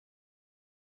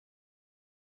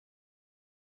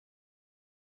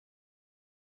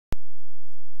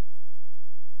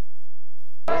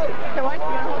So what? You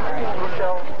gonna hold it?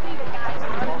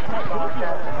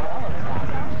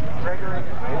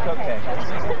 It's okay.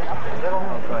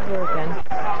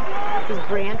 This is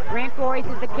Grant Boris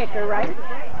is the kicker, right?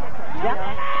 Yep.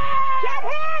 Get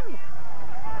him!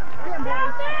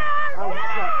 Oh,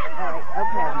 shit. All right,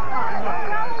 okay.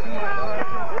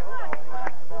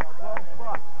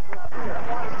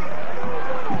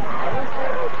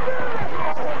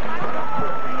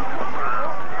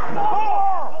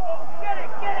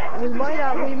 We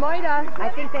might have. I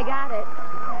think they got it.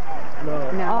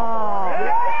 No. No. Oh.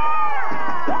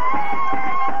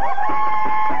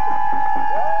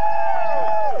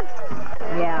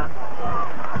 Yeah.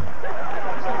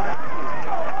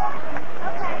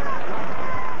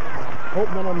 Hope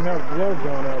none of them have gloves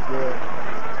on out there.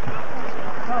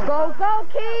 Go,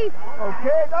 Keith!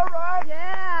 Okay, all right.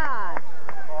 Yeah.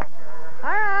 All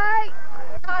right.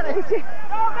 Got it.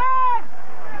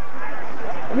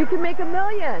 We can make $1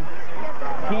 million.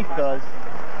 Keith does.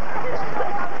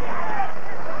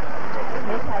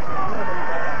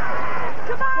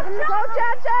 Come on, go,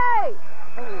 Chachi!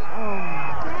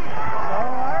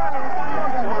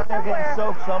 They're getting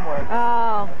soaked somewhere.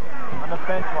 Oh. On the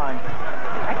fence line.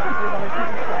 I can't believe all these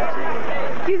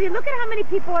people. Susie, look at how many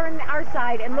people are on our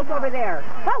side and look over there.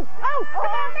 Oh, come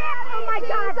on, man! Oh my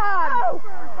God!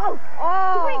 Oh,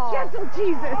 sweet gentle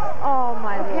Jesus! Oh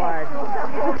my Lord!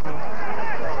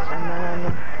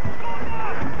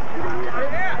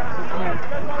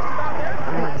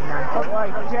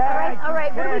 All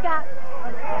right, what do we got?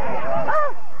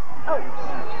 Oh!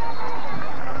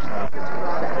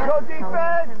 Go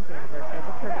defense!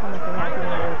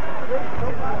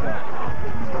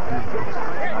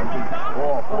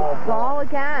 Ball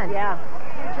again. Yeah.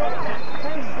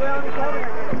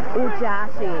 Ooh,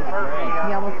 Joshy.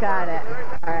 He almost got it.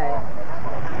 All right.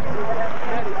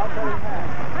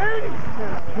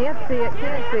 Can't see it.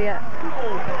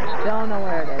 Don't know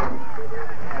where it is.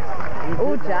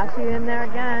 Ooh, Joshy in there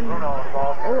again.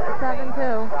 Ooh,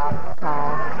 7-2.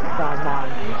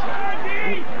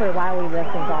 For a while we lived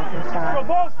in Ballston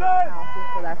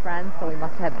with our friends, so we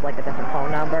must have like a different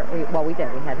phone number. We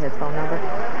did. We had his phone number.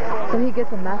 So he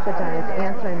gets a message on his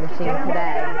answering machine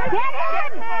today. Get him!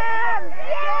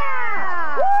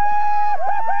 Yeah! Woo!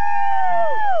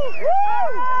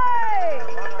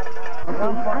 I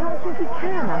don't think he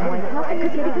can. I'm like, how can you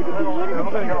get it? Because if he hit it, what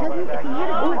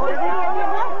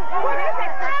is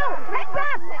it? Oh, heads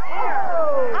up!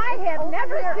 I have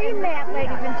never seen that,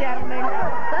 ladies and gentlemen.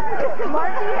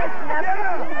 Marty has never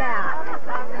seen that.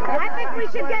 I think we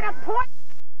should get a point.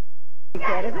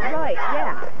 That is right,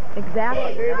 yeah.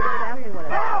 Exactly. That's exactly what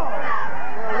it is.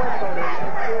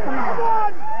 Come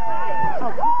on.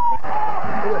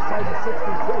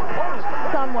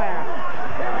 Somewhere.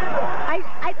 I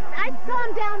saw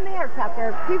him down there,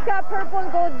 Tucker. He's got purple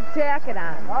and gold jacket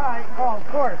on. All right. Oh, of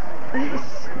course.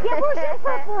 Yeah, where's your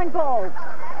purple and gold?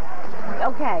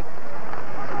 Okay.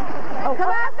 Oh, come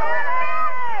on,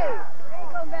 Maddie!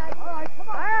 All right, come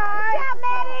on. All right. Good job,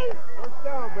 Maddie! Let's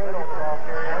go, baby.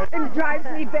 And drives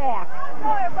me back.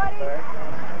 Come here, buddy.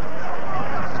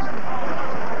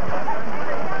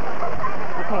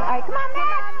 Okay, all right, come on,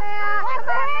 Matt! Come on,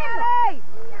 Maddie!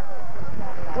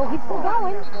 Well, he's still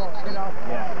going.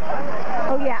 Yeah.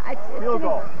 Oh, yeah. Field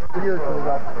goal. Years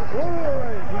ago.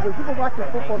 Wait. People watch the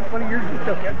football 20 years and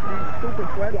still get these stupid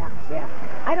questions. Yeah.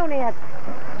 I don't ask.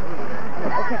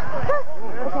 Okay.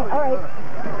 Okay, all right.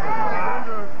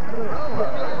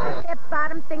 That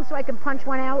bottom thing so I can punch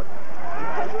one out.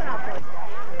 Punch one out first.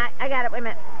 I got it. Wait a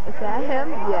minute. Is that him?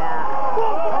 Yeah.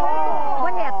 Oh,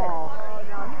 what happened?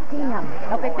 Damn.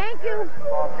 Okay, thank you.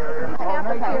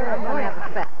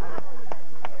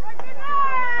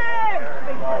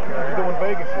 You're doing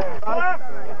Vegas.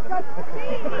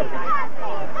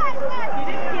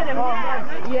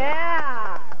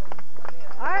 Yeah.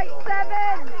 All right,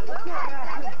 7.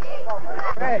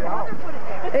 Hey.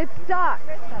 It's stuck.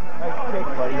 Nice kick,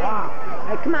 buddy.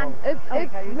 Hey, come on. It's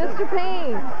Mr.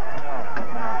 Payne.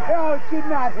 No, it did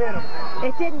not hit him.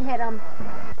 It didn't hit him.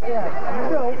 Yeah,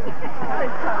 still.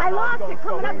 I lost it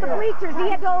coming up the bleachers. He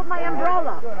had to hold my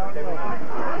umbrella.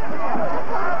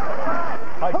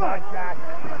 High five, Jack.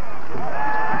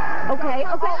 Okay.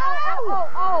 Oh,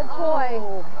 boy.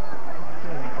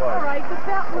 All right, but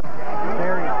that was...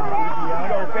 There you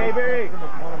go, baby.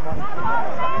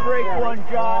 Break one,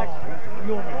 Josh.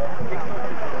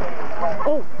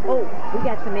 Oh, we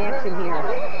got some action here.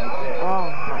 Oh,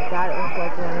 my God, it looks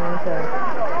like we're into...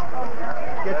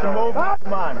 Get some movement,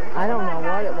 come on. I don't know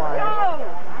what it was.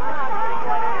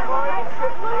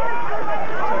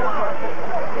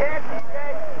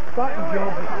 Starting, Joe.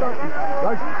 Starting.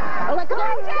 Right. Oh, come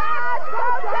on, Josh! Go,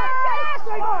 Josh!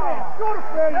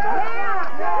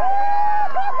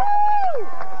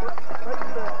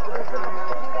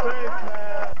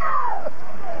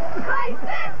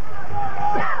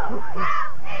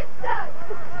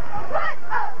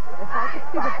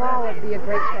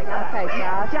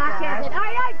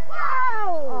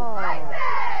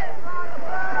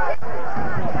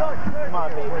 Come on,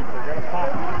 baby. They're going to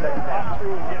pop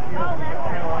through and get me up and get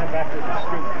behind the linebacker with the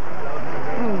scoop.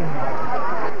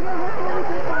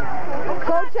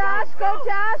 Go, Josh. Go,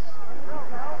 Josh.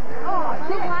 Oh,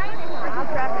 too wide. I'll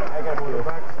grab it. I got to go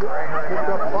back. Picked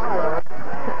up 5.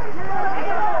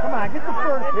 Come on, get the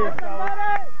first here,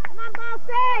 fellas. Come on,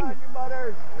 Ballston.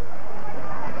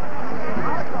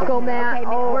 Go, Matt.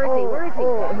 Okay, where is he? Where is he?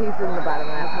 Oh, he's in the bottom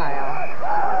of that pile.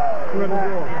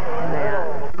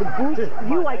 Matt. The boost,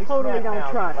 you I totally don't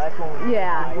trust.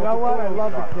 Yeah. You know what? I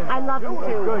love the kid. I love him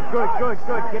too. Good.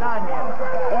 Get on him.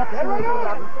 Absolutely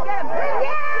love him. Yeah!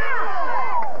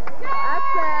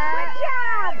 That's it. Good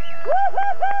job!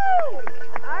 Woo-hoo-hoo!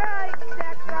 All right,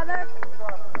 Jack, brother.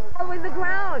 Following the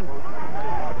ground.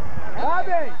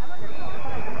 Bobby!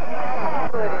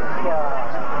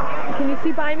 Can you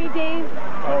see by me, Dave?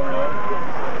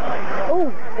 Oh,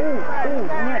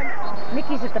 Nick.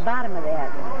 Mickey's at the bottom of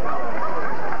that.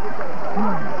 I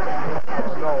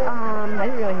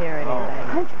didn't really hear anything.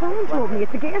 Coach Brown told me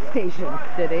at the gas station.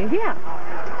 Did he? Yeah.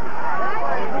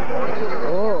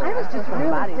 Oh, I was just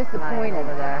really disappointed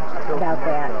over there. about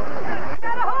that.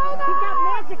 He got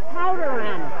magic powder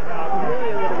on.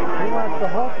 He wants to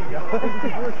help you guys.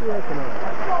 Where's she looking at?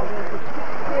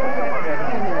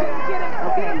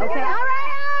 Okay, all right.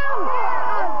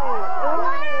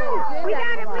 We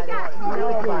got him.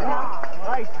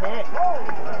 Nice hit.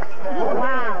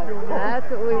 Wow. That's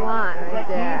what we want right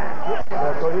there.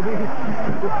 That's what you need.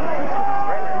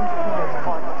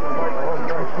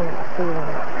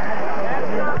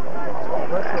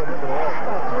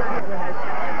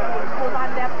 Hold on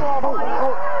that ball, buddy.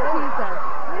 Oh, Jesus.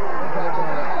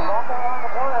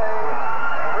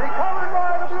 Recovered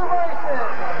by the Blue Races.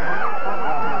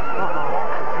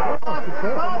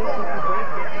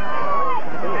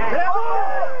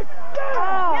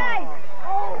 Nice.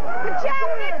 Good job,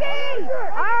 Mickey.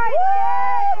 All right.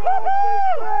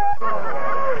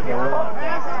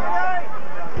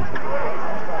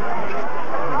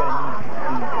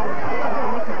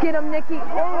 Get him, Nikki.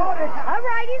 Oh, All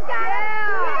right, he's got it.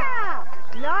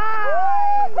 Yeah.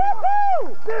 nice.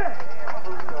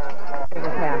 Take a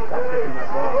pass.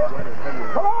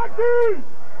 Come on, dude!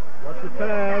 Watch the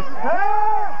pass.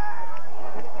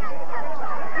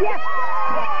 Yes.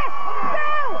 Yes.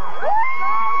 Go. Woo!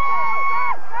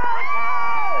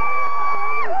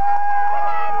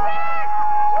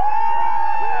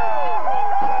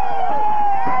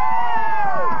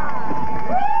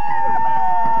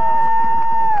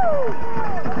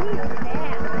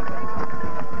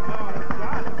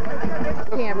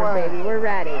 Camera, baby. We're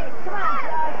ready.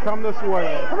 Come this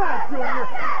way. Come on, Junior.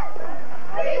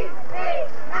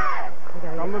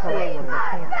 Come this way.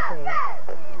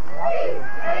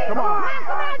 Come on. Come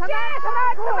on, Josh! Come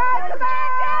on, Josh!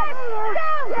 Go!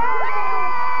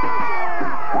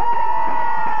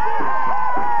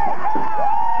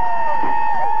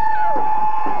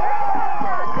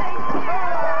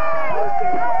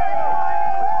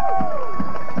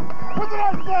 What's it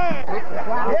on flag?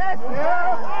 Yes. I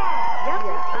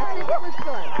think it was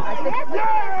good. I think it was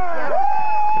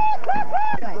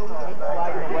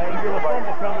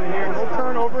Coming here. No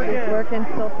turnover He's again. working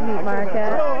Silk Meat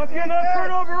Market. So let's get another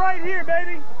turnover right here,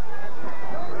 baby.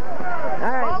 All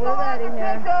right, we're ready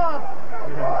here.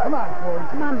 Come on, Corey.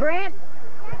 Come on, Brant.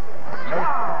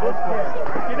 Let's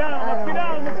get on him. Let's get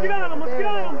on him. Let's get on him. Let's get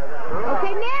on him.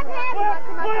 Okay, Nab.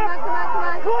 Come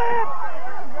on. Clip.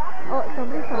 Oh,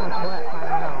 somebody's on a flip. I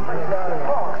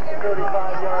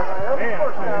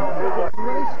don't know.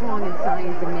 Really strong in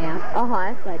science and math,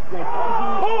 Uh-huh. but like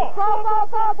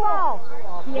Ball.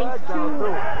 he ain't too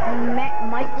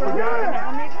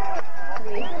microeconomics.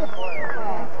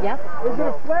 Yep. Is it a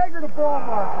flag or the ball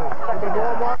marker? The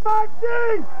ball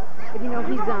marker. But you know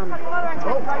he's Oh,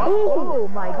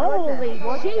 my goodness. holy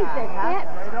Jesus! That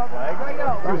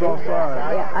He was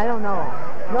offside. Yeah, I don't know.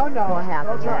 No. What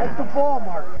happened It's there? the ball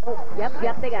marker. yep,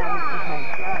 they got him. Okay.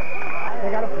 They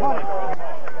got to punt it.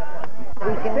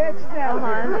 That's now. Uh-huh. I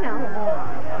know.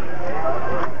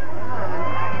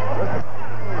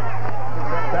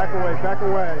 Back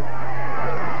away.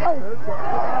 Oh.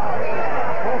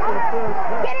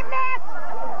 Get it, Matt!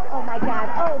 Oh my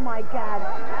God.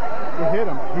 He hit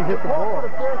him. He hit the ball.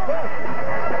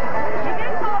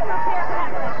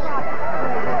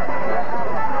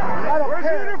 Where's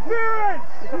the interference?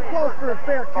 He called for a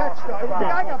fair catch, though. The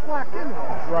guy got blocked in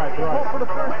there. Right. For the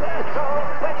first catch.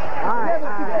 All right.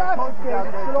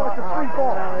 It's a free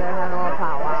ball. They're having a little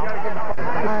powwow.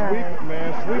 Sweep, man.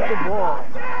 Sweep the ball.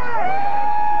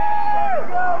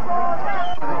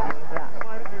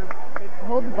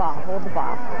 Hold the ball. Is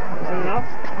it enough?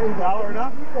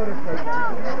 Enough?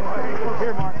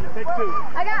 Here, Mark. You take 2.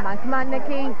 Come on,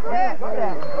 Nikki. Come on,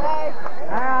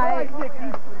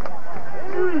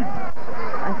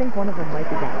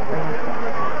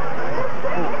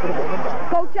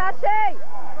 Go, Joshy!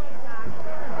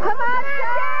 Come on,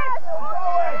 Josh!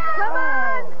 Come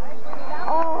on!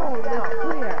 Oh, that's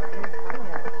clear.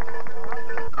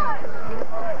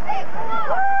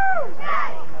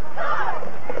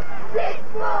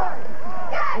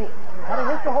 Gotta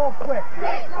hit the hole quick.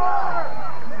 Got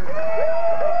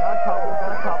a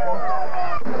couple.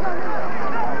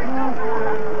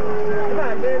 Come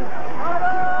on, man.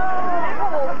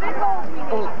 Big hole we need.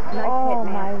 Oh,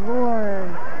 my Lord.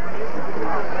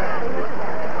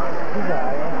 He's all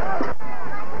right.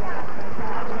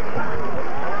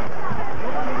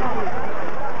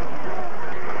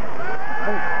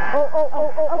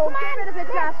 Oh, get rid of it,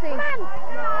 Joshy. Come on.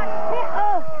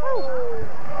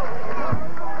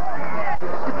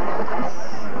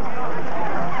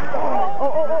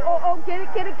 Oh, get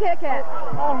it, kick it.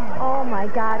 Oh my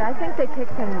God, I think they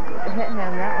kicked him, hit him,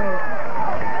 that was...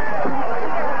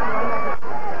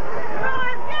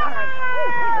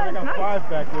 They got 5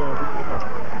 back there.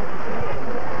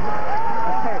 I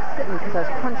started sitting because I was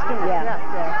punched in. Yeah.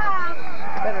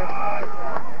 Better.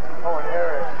 Owen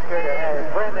Harris, straight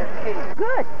ahead. Brandon Keith.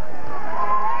 Good.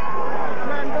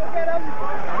 Come on, go get him.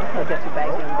 I'll get you back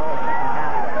in the ball.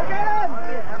 Go get him.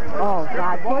 Oh,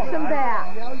 God, push him back.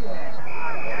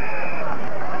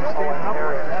 Owen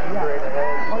Harris, straight ahead.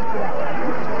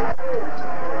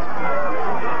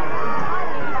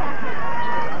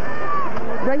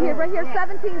 Right here,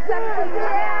 17,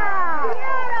 yeah!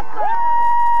 Beautiful!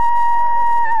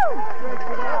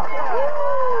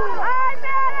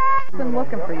 I've been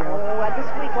looking for you. Oh, this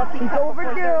week, lucky He's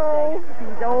overdue.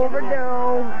 He's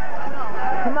overdue.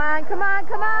 Come on. Oh.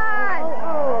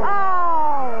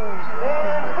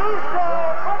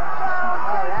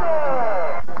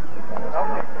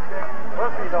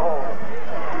 Murphy the hole.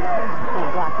 Oh,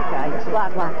 block it, guys.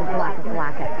 Block it.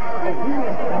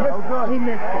 Oh, he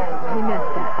missed it.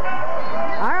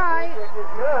 All right.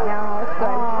 Now it's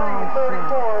good.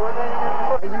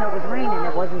 Even though it was raining,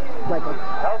 it wasn't like a...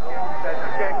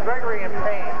 Gregory and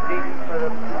Payne deep for the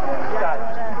shot.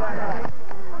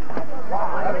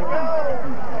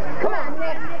 Come on,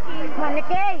 Nick. Come on,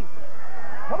 Nicky.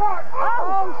 Come on.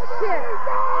 Oh, shit.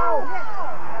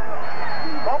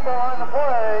 Fumble on the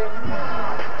play.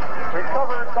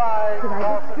 Recovered by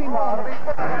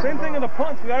Ballston. Same thing in the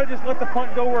punts. We gotta just let the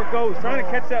punt go where it goes. Trying to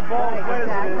catch that ball as wet as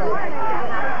it is.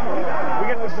 We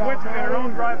get the switch. We got our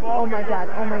own dry ball. Oh my God.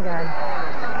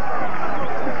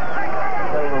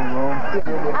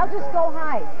 I'll just go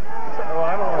high. Well,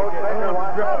 I don't want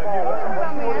to grip on you. I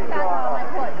got it on my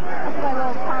foot. That's my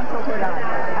little poncho hood on.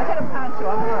 I got a poncho.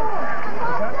 I'm good.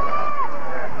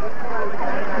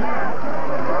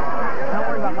 Don't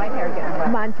worry about my hair getting wet.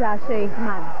 Come on, Joshy. Come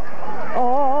on.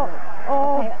 Oh,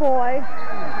 okay. Boy.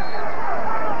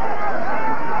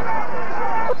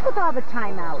 What's with all the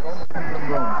timeouts?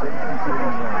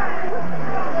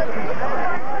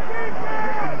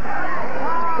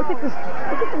 Look at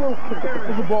the little kid.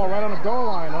 There's a ball right on the goal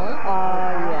line, huh?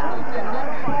 Yeah.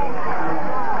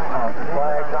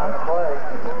 Flags on the play.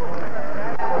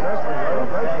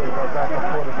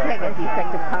 Take a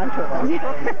defective poncho.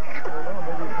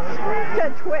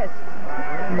 Good twist.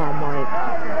 Come on,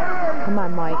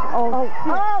 Mike.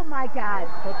 Oh my God.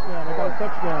 Touchdown. I got a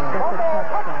touchdown. That's a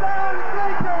touchdown.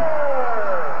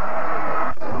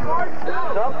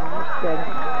 Good.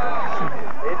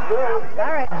 It's good.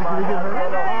 All right.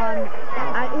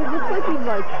 It looks like he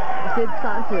did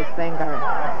something to his finger.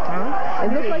 Huh? It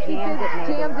looks like he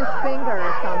jammed his finger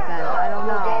or something. I don't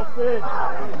know.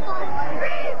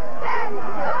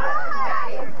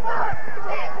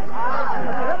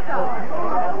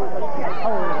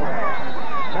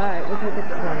 All right, we'll take it to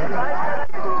 20.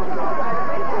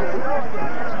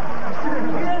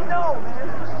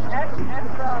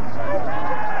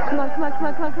 Come on.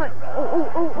 Oh.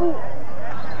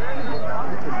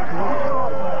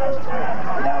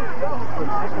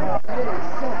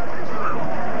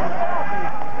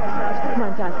 Come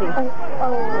on, Joshy.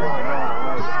 Oh.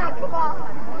 Come on.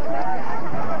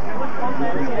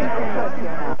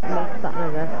 Make something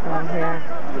of this one here.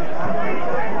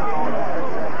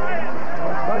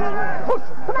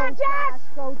 Come on, Josh!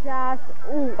 Go, Josh.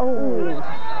 Ooh. Oh,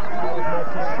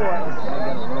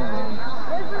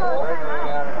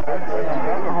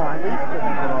 at least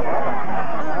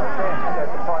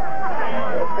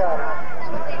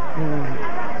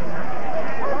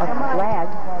a flag.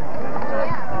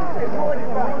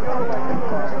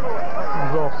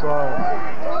 He's offside.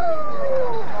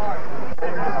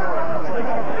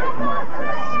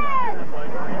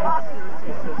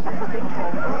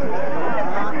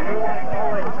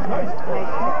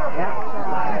 Yeah.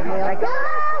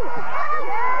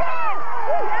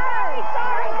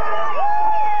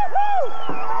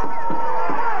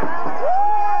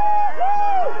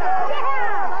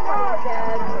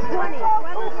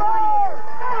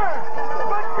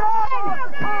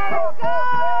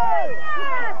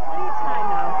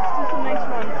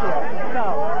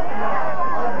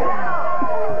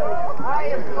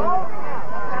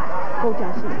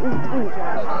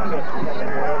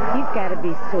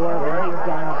 sore when he's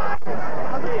done.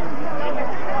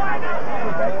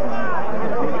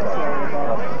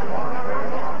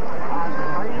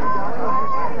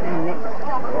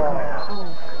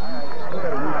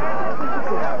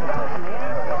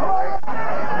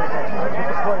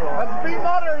 Let's be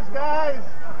mothers, guys.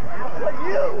 For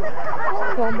you.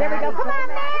 So there we go. Come on,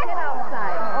 Matt. Get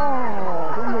outside.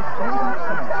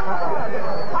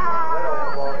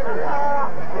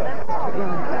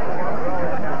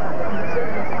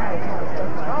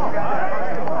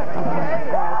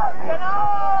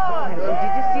 Did you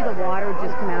just see the water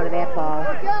just come out of that ball?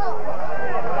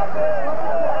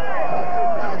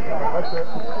 That's it.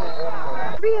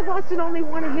 3 of us and only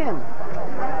 1 of him.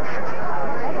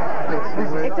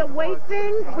 It's a weight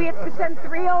thing. We have to send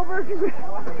 3 over.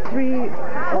 3.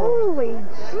 Holy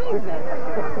Jesus.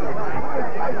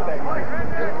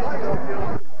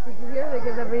 Did you hear they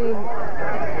give every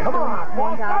Come on,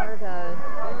 $1 to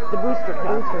The booster cup.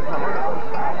 booster cup?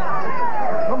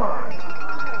 Come on.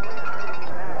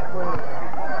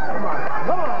 Come on.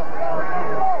 Come on.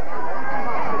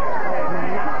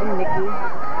 And Nikki.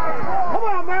 Come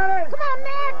on, Manny. Come on,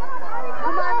 Matt.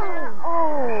 Come on now.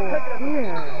 Oh,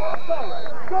 dear.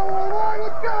 Go along,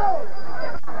 let's go.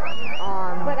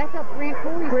 But I thought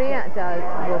Grant does.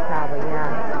 Will probably,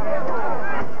 yeah.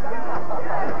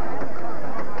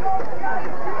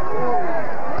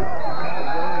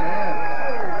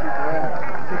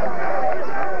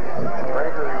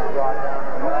 Gregory brought down.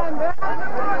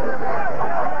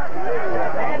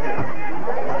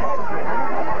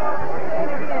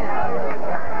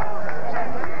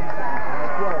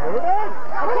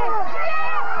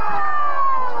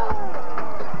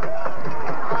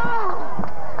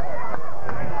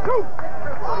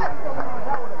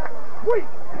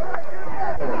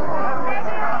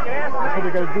 That's what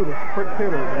they gotta do, the quick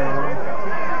hitters, man.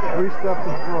 3 steps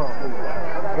and throw.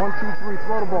 1, 2, 3,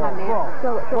 throw the ball.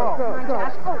 Throw. Come on,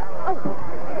 Josh. Oh.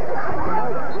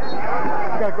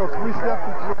 You gotta go 3 steps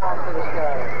and throw.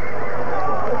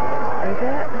 Is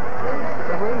it?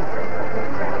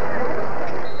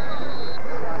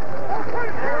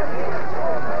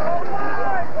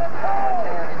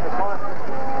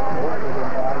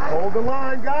 Hold the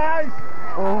line, guys.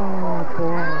 Oh,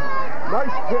 boy.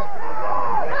 Nice kick.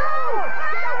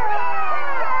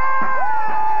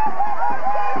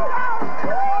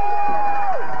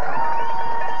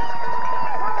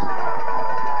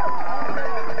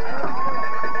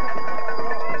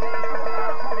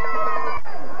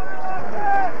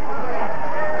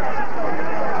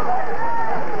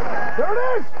 There it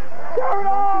is! There it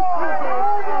is!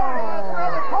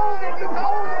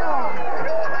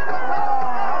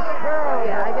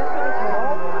 Yeah, I guess it was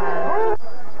holding.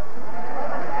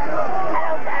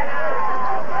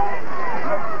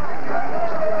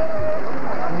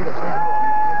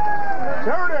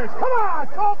 There it is! Come on!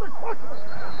 Colton, push it!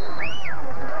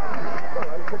 All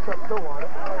right, he picked up still on it.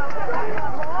 There it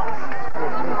is!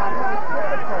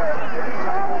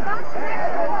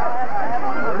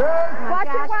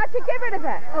 Watch it, get rid of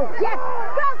it. Oh, yes.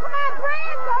 Go, come on,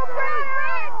 Brand. Go,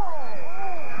 Brand.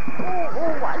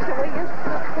 Oh, watch it, will you?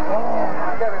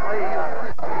 Kevin Lee.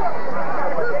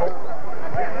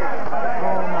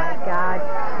 Oh, my God.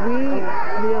 We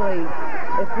really,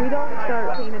 if we don't start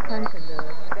paying attention to this.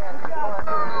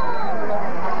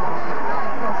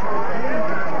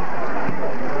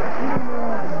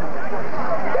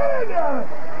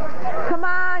 Come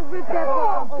on, rip that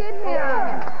ball. Get him.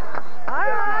 All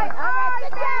right.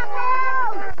 Good job,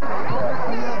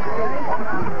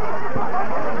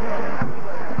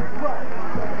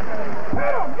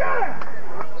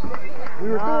 We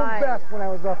were doing best when I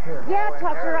was up here. Yeah,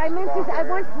 Tucker, I meant to, I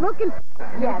was looking.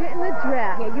 You're getting the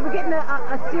draft. Yeah, you were getting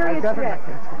a serious grip.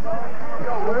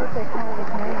 All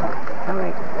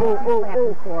right. Oh.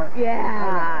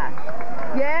 Yeah.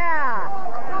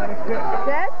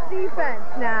 That's defense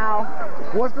now.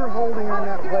 Was there holding on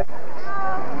that play?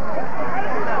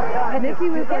 Nikki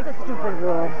was like a stupid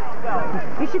rule.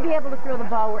 You should be able to throw the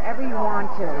ball wherever you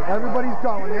want to. Everybody's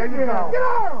going. There you go.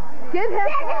 Get him.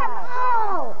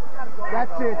 Oh!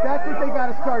 That's it. That's what they got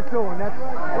to start doing. That's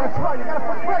right. You got to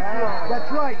put pressure on.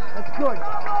 That's right. That's good.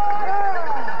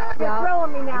 You're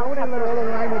throwing me now. You know what I let other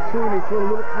linemen too, and they threw a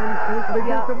little tiny pass. They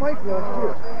did it to Mike last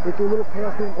year. They threw a little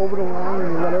pass in over the line,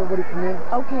 and they let everybody come in.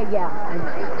 Okay, yeah.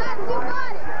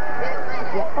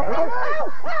 Yeah.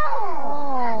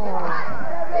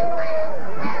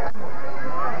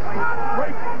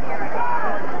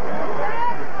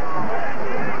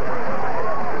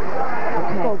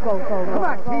 Go. Come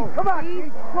on, Keith. Come on,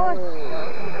 Keith. Push.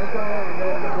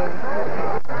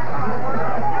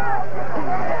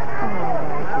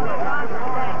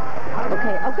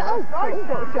 Okay.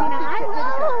 Oh, Tina, I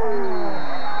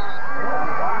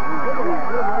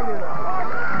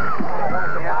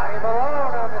I'm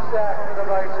alone on the sack for the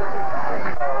Bison.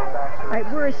 All right,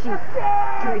 where is she,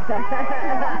 Teresa?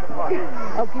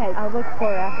 Okay. I'll look for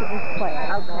her after this play.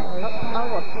 Okay.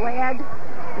 Oh, a flag?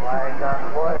 Flag on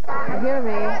wood. Hear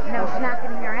me? No, she's not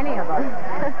going to hear any of us.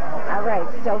 All right,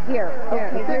 so here.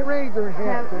 Okay, If it rains, there's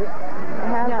half it.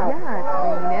 Yeah, it's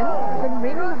raining. It's been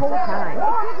raining the whole time.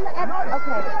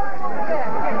 Okay.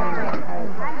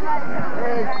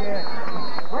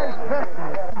 Where's Pep?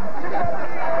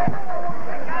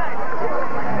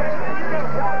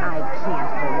 I can't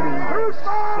believe this shit.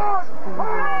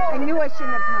 I knew I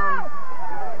shouldn't have come.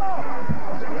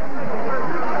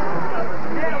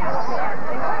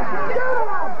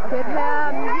 Get him.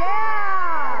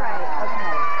 Yeah! Right,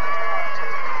 okay.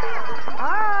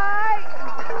 All right.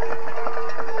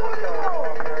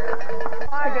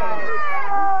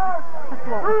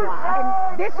 And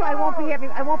this one I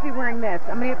won't be wearing this.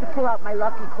 I'm gonna have to pull out my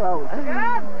lucky clothes.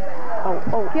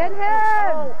 Oh. Get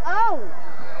him! Oh!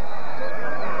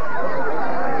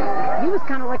 He was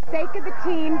kind of like, sake of the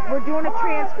team, we're doing a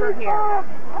transfer here. Oh,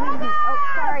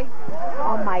 sorry.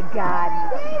 Oh my God.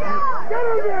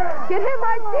 Get him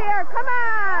right there! Come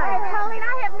on! Hey, Colleen,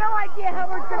 I have no idea how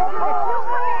we're going to do this. No,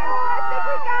 I think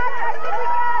we got it.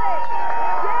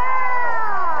 Yeah!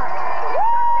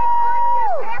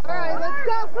 All right, let's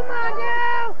go. Come on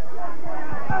now!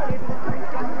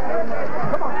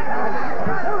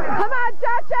 Come on,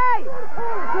 Joshy!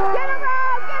 Get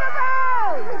around!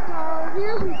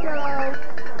 Here we go.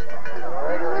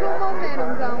 Get a little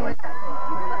momentum going.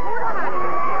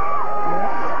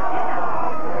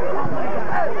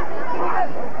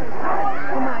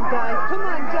 Come on, guys. Come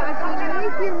on, Josh.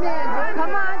 Use your magic.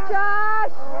 Come on,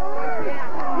 Josh.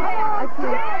 I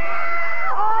can't.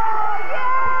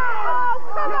 Oh,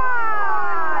 come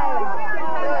on.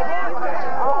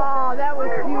 Oh, that was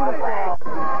beautiful.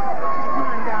 Come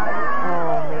on, guys.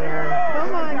 Oh, man.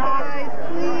 Come on, guys,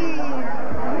 please.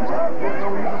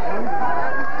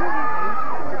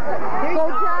 Go,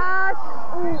 Josh.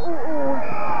 Ooh.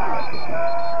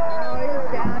 Oh, he was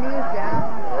down.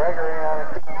 Gregory on it.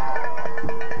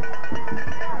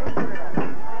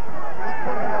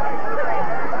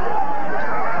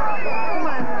 Come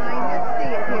on, Ryan. Let's see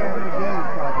it here.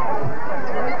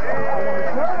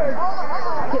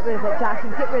 Get rid of it, Josh.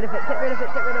 Get rid of it.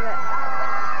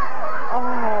 Oh,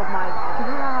 my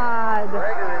God.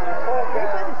 Gregory, you pulled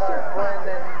down for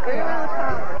Brendan.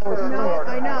 No,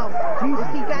 I know.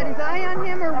 Has he got his eye on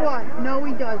him or what? No,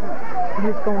 he doesn't.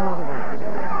 He's going all the way.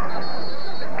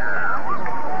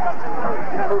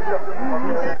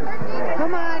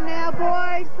 Come on now,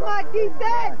 boys. Come on,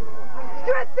 defense.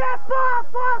 Strip that ball,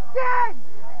 Ballston.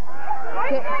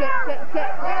 Get.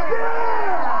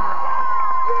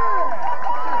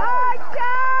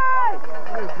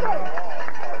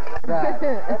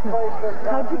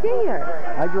 How'd you get here?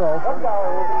 I drove.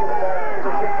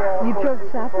 You drove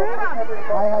separate?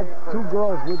 I had 2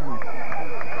 girls with me.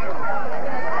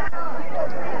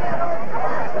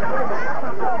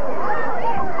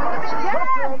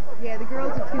 Yeah, the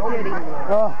girls are too giddy.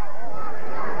 Oh,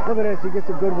 look at this. He gets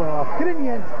a good one off. Get in the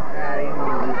end. Nah, he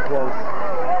didn't even close.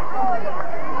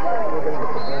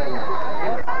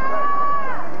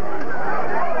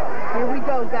 Here we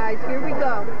go, guys. Here we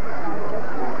go.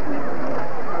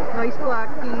 Nice block,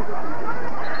 Keith.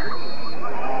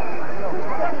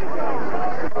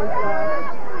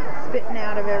 Spitting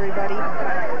out of everybody.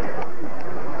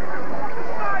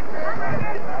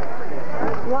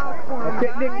 Block for him,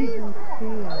 Nicky. All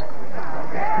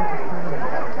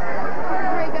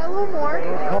right, got a little more.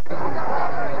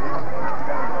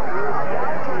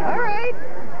 All right.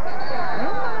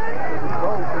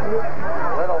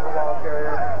 Little ball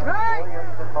carrier.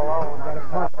 Williams and Malone.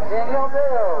 Daniel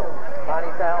Bill.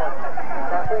 Bonnie Fallon.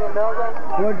 Kathleen Melvin.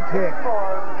 Good kick.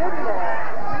 Good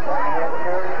match. And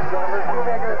carries Jennifer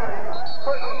Shoemaker.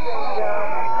 First change down.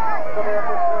 Coming up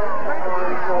with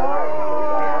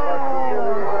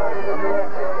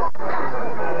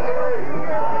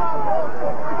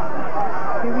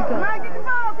Here we go. Get the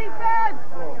ball, defense!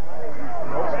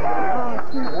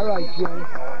 All right, James.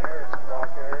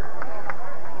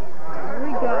 Here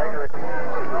we go.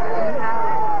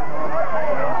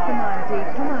 Come on, D.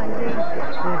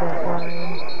 Through that line.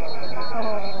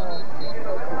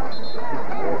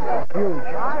 Huge.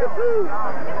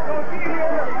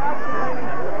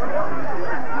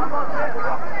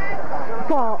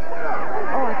 Ball.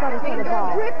 Oh, I thought I saw the ball.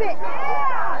 Strip it!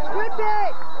 Woo-hoo!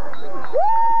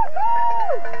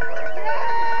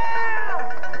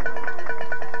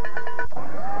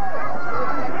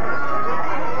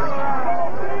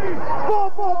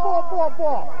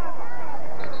 Ball.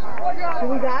 So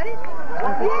we got it? Yeah!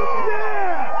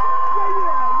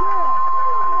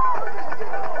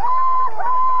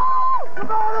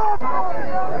 Come on up!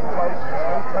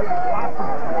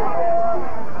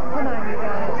 Come on, you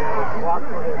guys.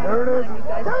 There it is.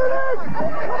 There it is!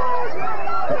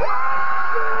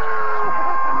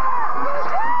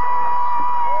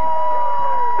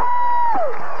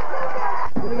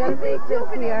 We gotta make this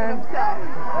here.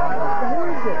 Who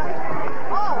is it?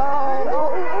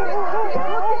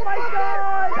 Oh my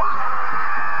God!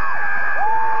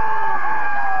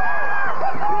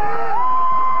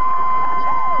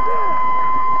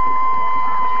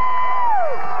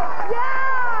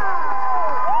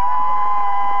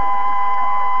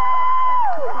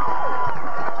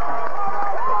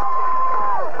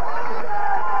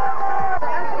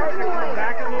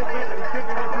 Back a little bit and kick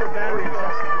it into a battery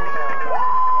adjustment.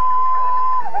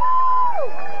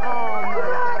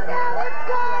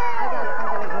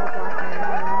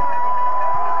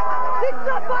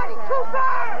 Somebody,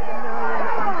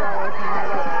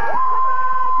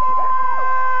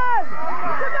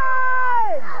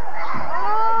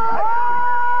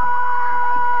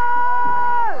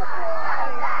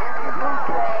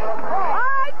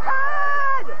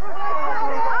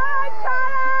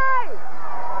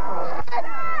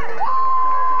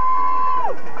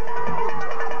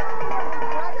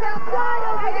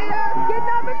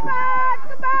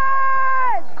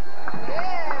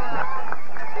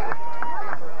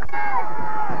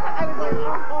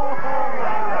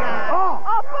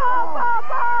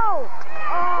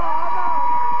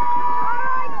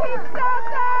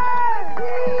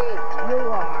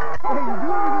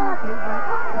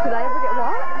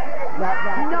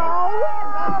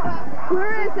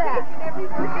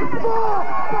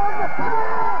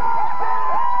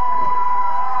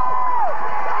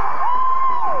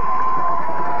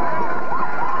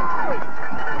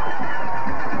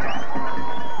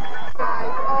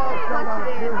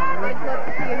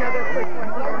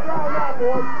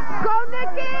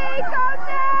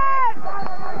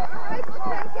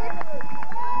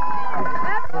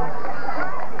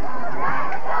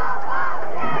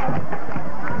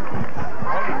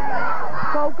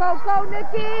 Go,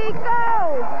 Nikki,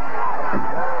 go!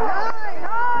 Nice!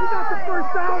 We got the first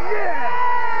down, yeah!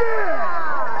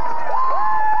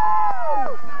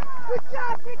 Woo! Good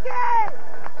job, Nikki!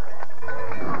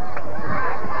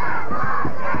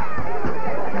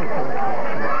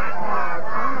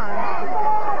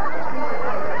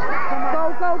 Go!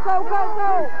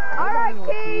 All right,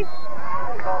 Keith!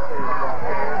 Go,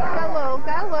 low.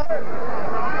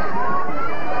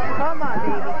 Come on,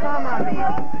 baby.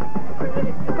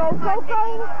 Go,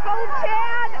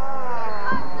 Chad!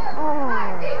 Oh.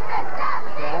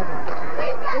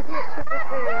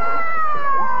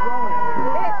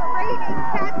 It's raining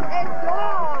cats and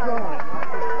dogs.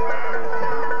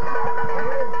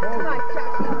 Nice,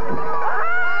 Joshie. All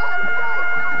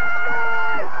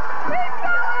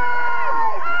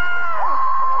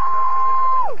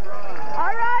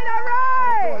right.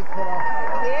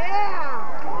 Yeah.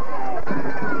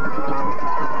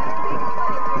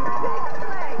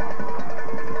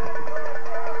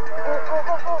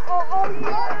 Oh,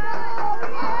 yeah.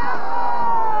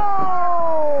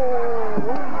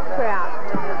 Oh, crap.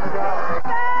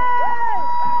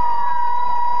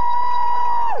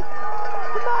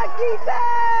 Come on,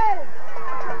 defense!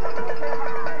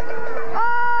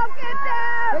 Oh, get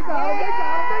them! They got him.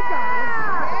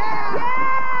 Yeah!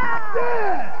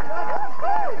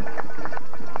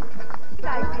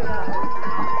 Nice job.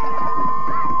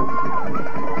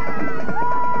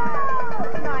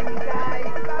 Come on, you guys.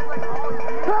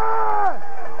 Turn!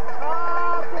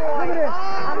 Oh, boy. Look at this.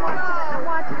 I'm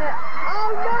watching it. Oh,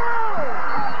 no!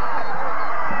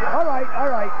 All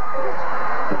right.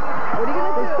 What are you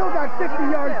going to They do? still got 60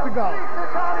 yards to go.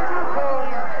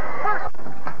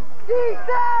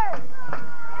 Defense!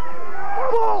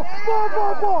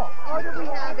 Ball! Oh, do we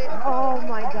have it? Oh,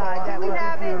 my God. That was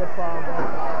beautiful.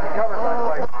 Cover that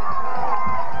way.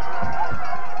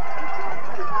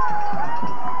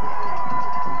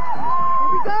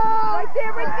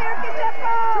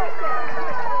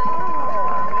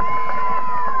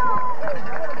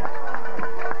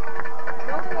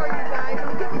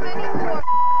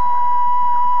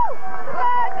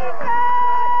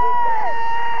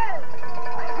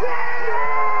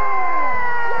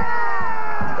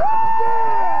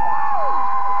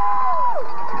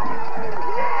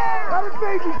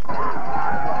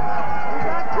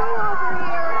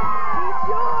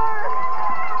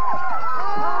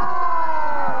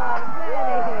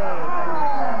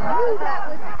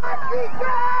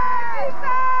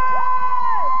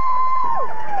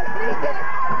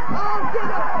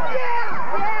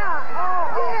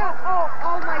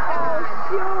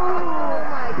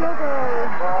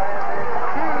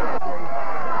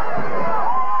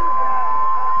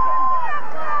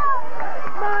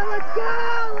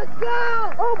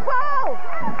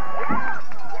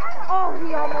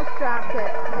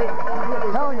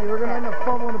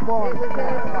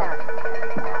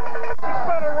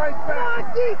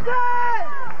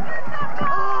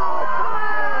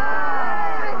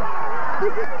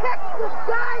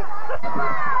 tight!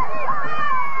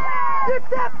 Strip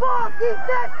that ball,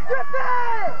 defense, strip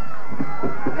it!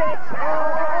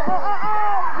 Pitch.